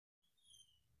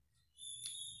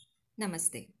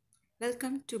Namaste.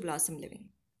 Welcome to Blossom Living.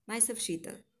 Myself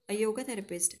Sheetal, a yoga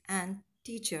therapist and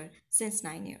teacher since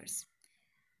 9 years.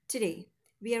 Today,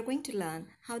 we are going to learn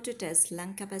how to test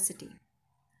lung capacity.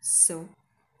 So,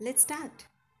 let's start.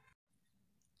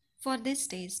 For this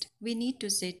test, we need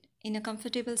to sit in a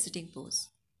comfortable sitting pose.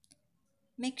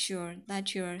 Make sure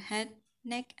that your head,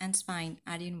 neck, and spine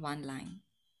are in one line.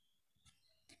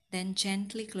 Then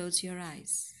gently close your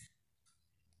eyes.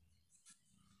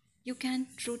 You can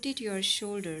rotate your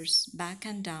shoulders back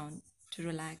and down to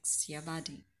relax your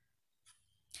body.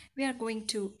 We are going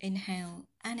to inhale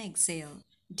and exhale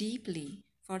deeply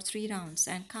for 3 rounds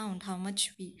and count how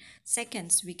much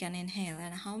seconds we can inhale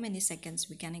and how many seconds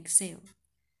we can exhale.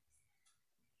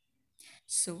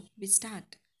 So we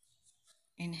start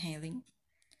inhaling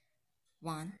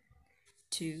 1,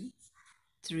 2,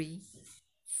 3,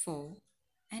 4,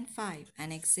 and 5,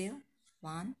 and exhale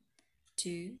 1,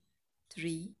 2,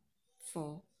 3,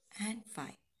 4, and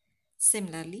 5.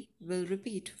 Similarly, we'll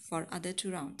repeat for other 2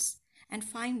 rounds and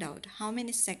find out how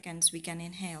many seconds we can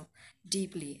inhale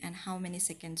deeply and how many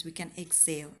seconds we can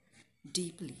exhale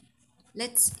deeply.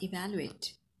 Let's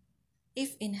evaluate.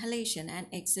 If inhalation and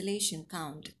exhalation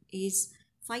count is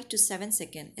 5 to 7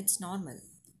 seconds, it's normal.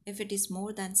 If it is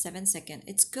more than 7 seconds,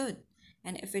 it's good.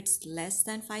 And if it's less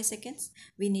than 5 seconds,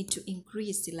 we need to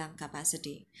increase the lung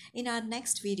capacity. In our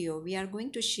next video, we are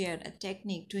going to share a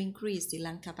technique to increase the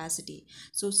lung capacity.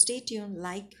 So stay tuned,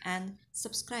 like and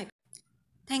subscribe.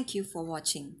 Thank you for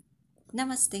watching.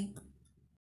 Namaste.